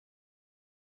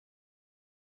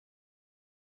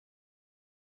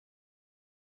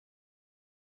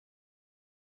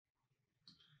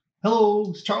Hello,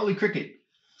 it's Charlie Cricket.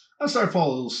 I started to fall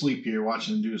a little asleep here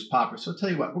watching him do his popper, so I'll tell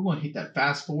you what, we're going to hit that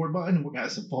fast forward button and we're going to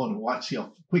have some fun and watch see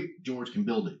how quick George can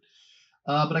build it.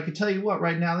 But I can tell you what,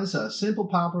 right now, this is a simple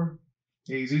popper.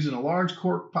 He's using a large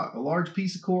cork, a large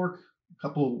piece of cork, a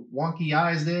couple of wonky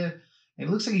eyes there, and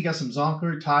it looks like he got some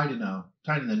zonker tied in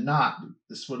a knot.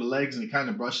 This for the legs, and he kind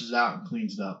of brushes it out and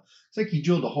cleans it up. It's like he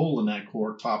drilled a hole in that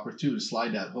cork popper too to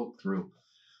slide that hook through.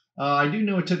 I do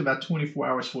know it took about 24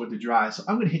 hours for it to dry, so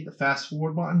I'm going to hit the fast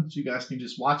forward button so you guys can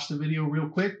just watch the video real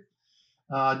quick.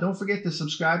 Don't forget to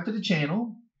subscribe to the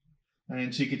channel,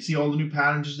 and so you can see all the new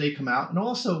patterns as they come out. And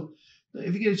also,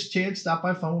 if you get a chance, stop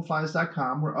by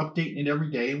funwithflies.com. We're updating it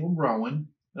every day, and we're growing.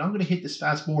 And I'm going to hit this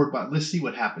fast forward button. Let's see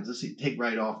what happens. Let's see it take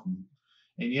right off.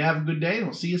 And you have a good day, and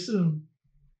we'll see you soon.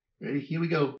 Ready? Here we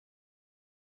go.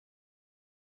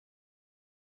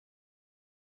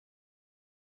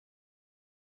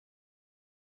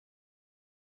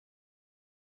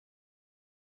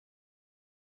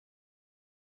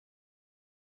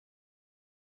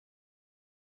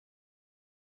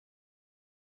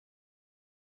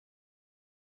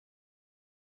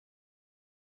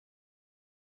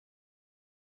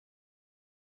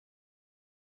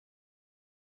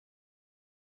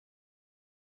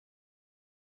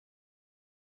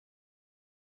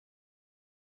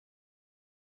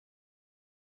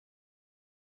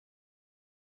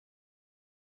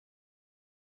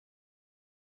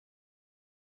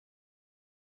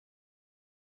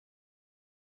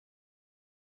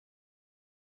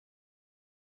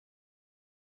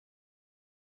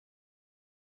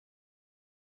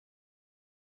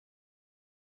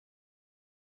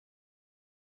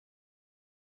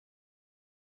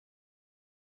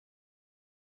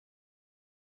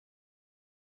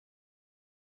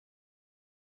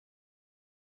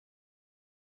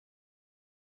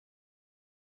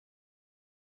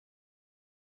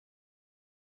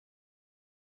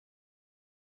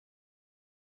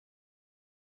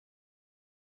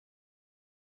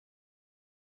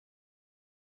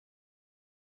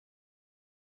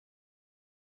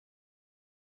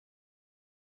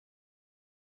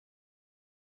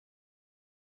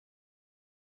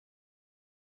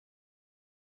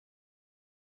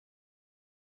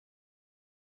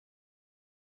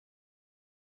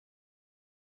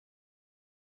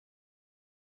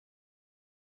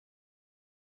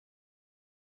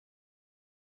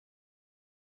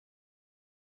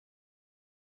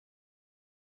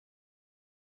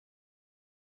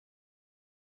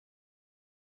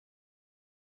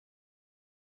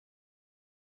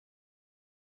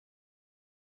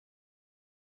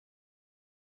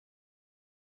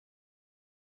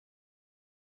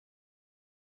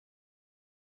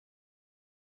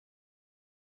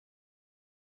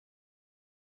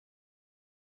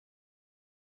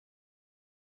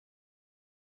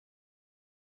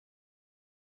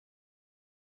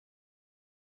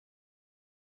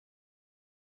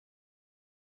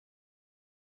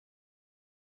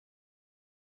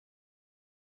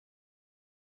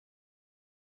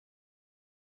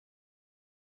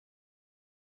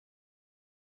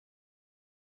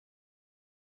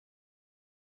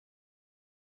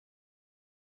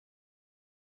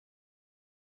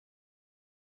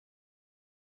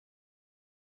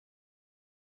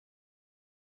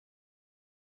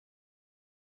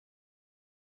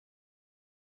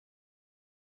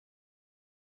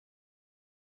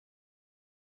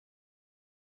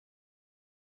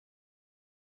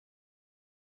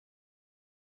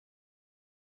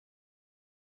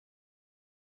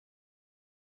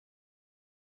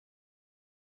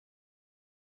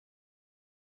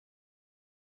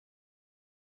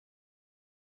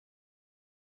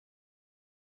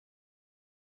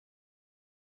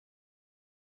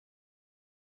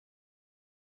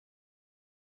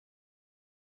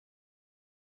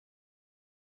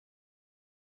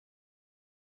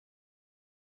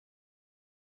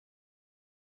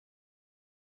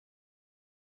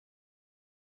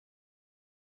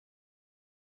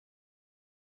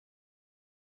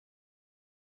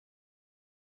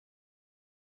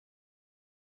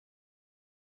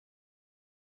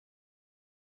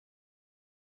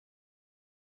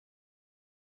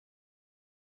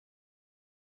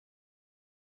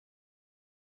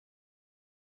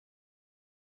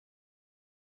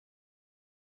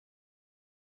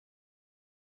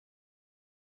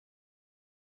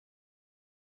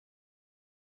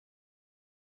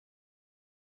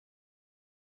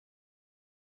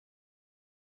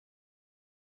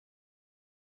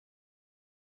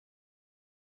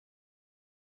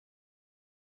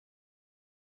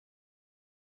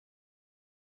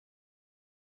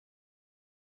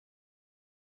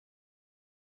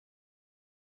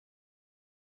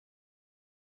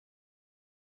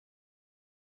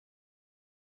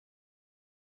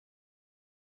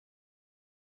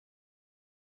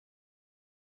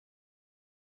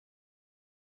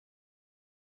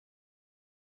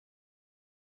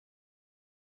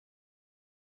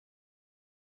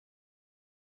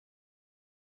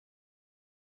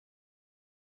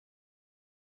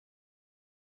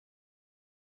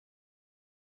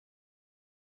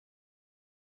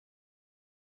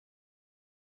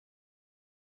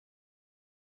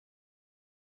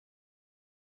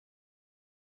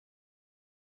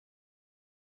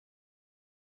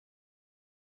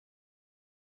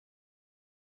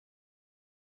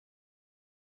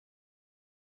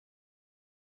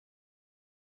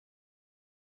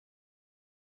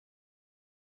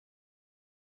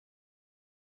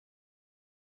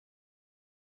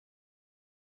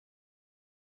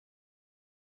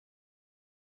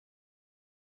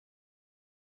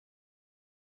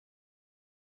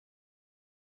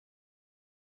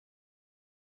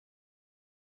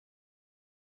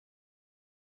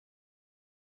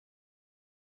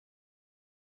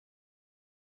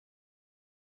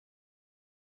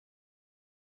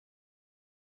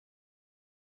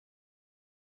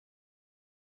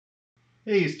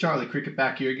 Hey, it's Charlie Cricket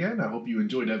back here again. I hope you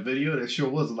enjoyed that video. That sure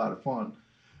was a lot of fun.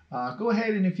 Go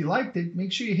ahead and if you liked it,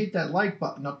 make sure you hit that like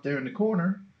button up there in the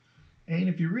corner. And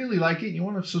if you really like it and you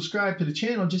want to subscribe to the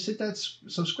channel, just hit that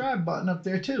subscribe button up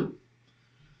there too.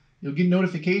 You'll get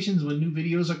notifications when new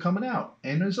videos are coming out.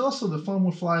 And there's also the Fun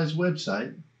with Flies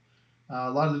website. A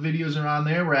lot of the videos are on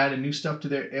there. We're adding new stuff to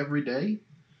there every day.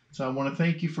 So I want to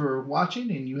thank you for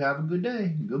watching and you have a good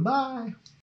day. Goodbye.